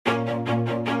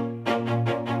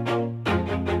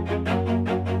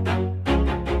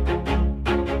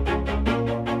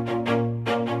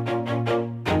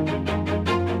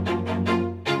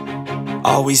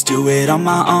Always do it on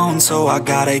my own, so I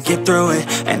gotta get through it.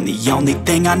 And the only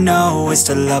thing I know is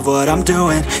to love what I'm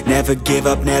doing. Never give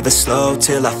up, never slow,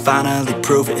 till I finally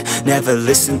prove it. Never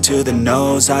listen to the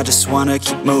no's, I just wanna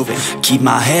keep moving. Keep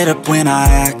my head up when I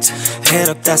act, head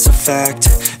up, that's a fact.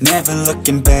 Never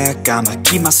looking back, I'ma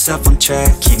keep myself on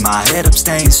track. Keep my head up,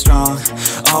 staying strong,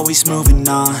 always moving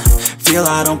on. Feel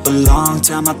I don't belong,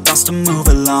 tell my thoughts to move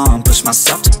along. Push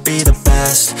myself to be the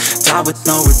best, die with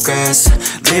no regrets.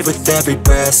 Live with every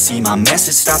breath, see my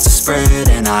message start to spread.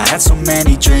 And I had so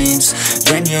many dreams,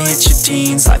 then you hit your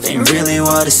teens. Life ain't really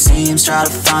what it seems, try to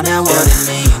find out what it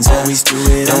means. Always do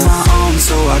it on my own,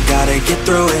 so I gotta get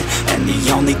through it. And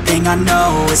the only thing I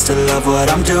know is to love what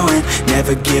I'm doing.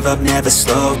 Never give up, never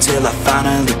slow, till I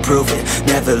finally prove it.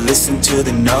 Never listen to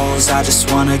the no's, I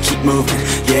just wanna keep moving.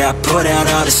 Yeah, I put out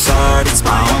all this art, it's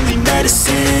my only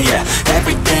medicine. Yeah,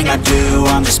 everything I do,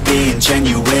 I'm just being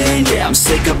genuine. Yeah, I'm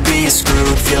sick of being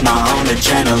screwed, feel my own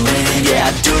adrenaline. Yeah,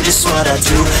 I do just what I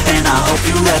do, and I hope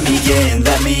you let me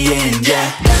in,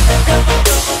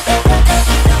 yeah.